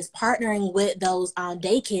businesses, partnering with those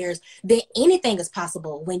daycares, then anything is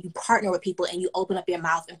possible when you partner with people and you open up your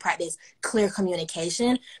mouth and practice clear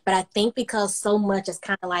communication. But I think because so much is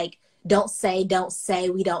kind of like, don't say,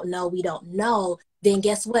 we don't know, then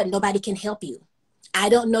guess what? Nobody can help you. I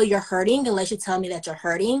don't know you're hurting unless you tell me that you're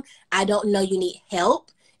hurting. I don't know you need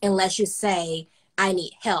help unless you say, I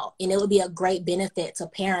need help. And it would be a great benefit to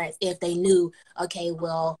parents if they knew, okay,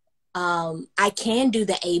 well, I can do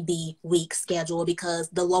the AB week schedule because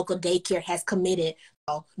the local daycare has committed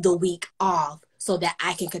the week off so that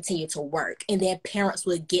I can continue to work. And then parents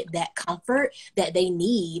would get that comfort that they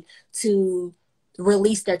need to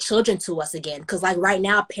release their children to us again. Because like right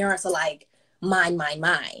now, parents are like, mine.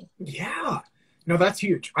 Yeah. No, that's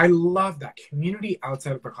huge. I love that community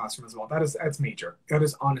outside of the classroom as well. That's major. That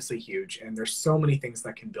is honestly huge. And there's so many things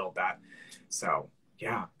that can build that. So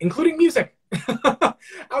yeah, including music.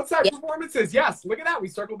 Outside performances. Yes. Look at that. We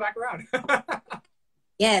circle back around.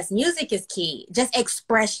 Yes, music is key. Just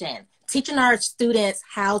expression. Teaching our students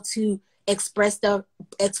how to express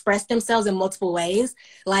themselves in multiple ways.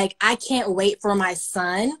 Like I can't wait for my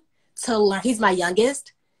son to learn. He's my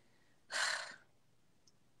youngest.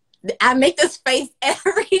 I make this face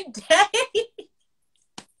every day.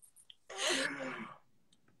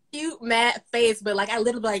 Cute, mad face, but like I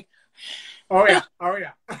literally like. Oh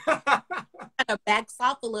yeah. Kind of backs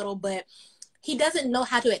off a little, but he doesn't know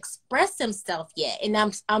how to express himself yet. And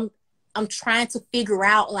I'm trying to figure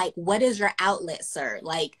out like, what is your outlet, sir?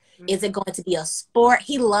 Like, is it going to be a sport?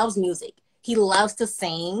 He loves music. He loves to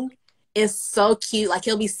sing. It's so cute. Like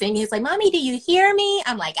he'll be singing. He's like, Mommy, do you hear me?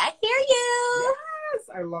 I'm like, I hear you. Yes,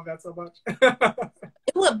 I love that so much.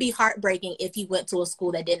 It would be heartbreaking if he went to a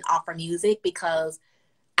school that didn't offer music because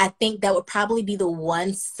I think that would probably be the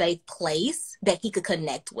one safe place that he could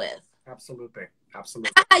connect with. Absolutely.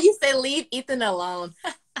 You say leave Ethan alone.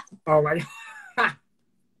 Oh my God.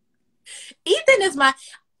 Ethan is my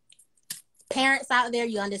parents out there.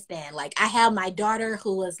 You understand? Like I have my daughter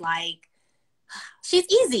who is like, she's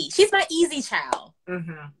easy. She's my easy child.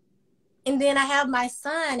 Mm-hmm. And then I have my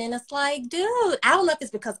son, and it's like, dude, I don't know if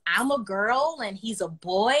it's because I'm a girl and he's a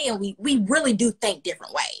boy, and we really do think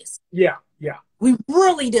different ways. Yeah. We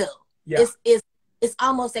really do. Yeah. It's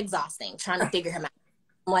almost exhausting trying to figure him out.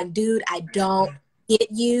 I'm like, dude, I don't get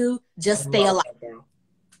you. Just stay alive.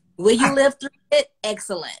 Will you live through it?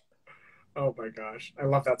 Excellent. Oh my gosh. I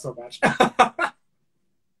love that so much.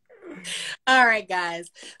 All right, guys.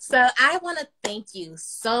 So I want to thank you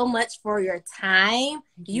so much for your time.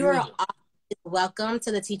 You are welcome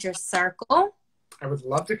to the Teacher Circle. I would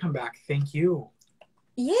love to come back. Thank you.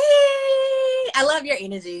 Yay! I love your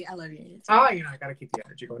energy. Oh, I got to keep the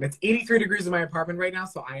energy going. It's 83 degrees in my apartment right now,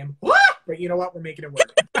 so I am, but you know what? We're making it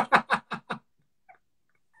work.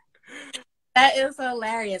 That is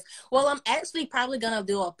hilarious. Well, I'm actually probably going to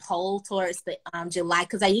do a poll towards the July,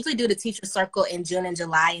 because I usually do the Teacher Circle in June and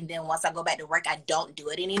July, and then once I go back to work, I don't do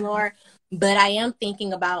it anymore. But I am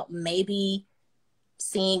thinking about maybe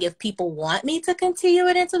seeing if people want me to continue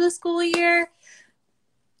it into the school year.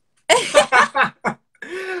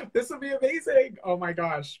 This would be amazing. Oh my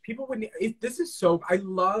gosh. People would this is so, I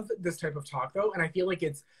love this type of talk though, and I feel like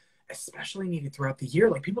it's especially needed throughout the year.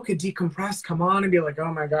 Like people could decompress, come on and be like,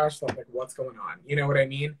 oh my gosh, like what's going on? You know what I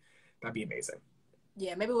mean? That'd be amazing.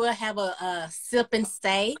 Yeah, maybe we'll have a sip and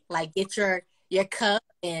stay, like get your cup.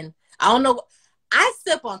 And I don't know, I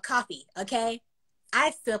sip on coffee, okay?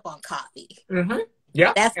 I sip on coffee. Mm-hmm.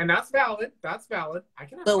 Yeah, and that's valid. That's valid. I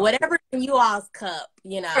can have but whatever in you all's cup,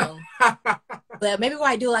 you know. But maybe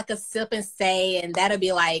I do like a sip and stay, and that'll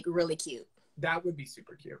be like really cute. That would be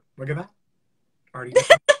super cute. Look at that. Already.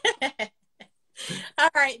 All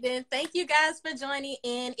right, then. Thank you guys for joining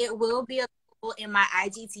in. It will be available in my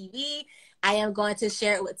IGTV. I am going to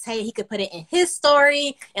share it with Tay. He could put it in his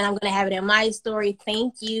story, and I'm going to have it in my story.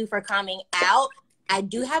 Thank you for coming out. I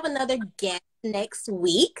do have another guest next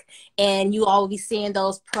week, and you all will be seeing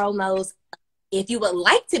those promos if you would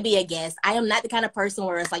like to be a guest, I am not the kind of person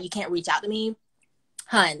where it's like you can't reach out to me.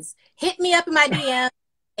 Huns, hit me up in my DM,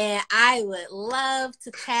 and I would love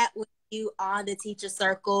to chat with you on the Teacher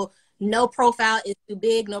Circle. No profile is too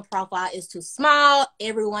big, no profile is too small.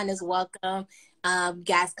 Everyone is welcome.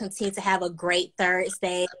 Guys, continue to have a great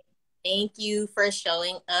Thursday. Thank you for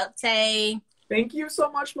showing up, Tay. Thank you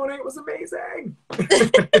so much, Monet. It was amazing.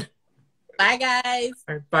 Bye, guys.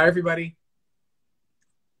 All right, bye, everybody.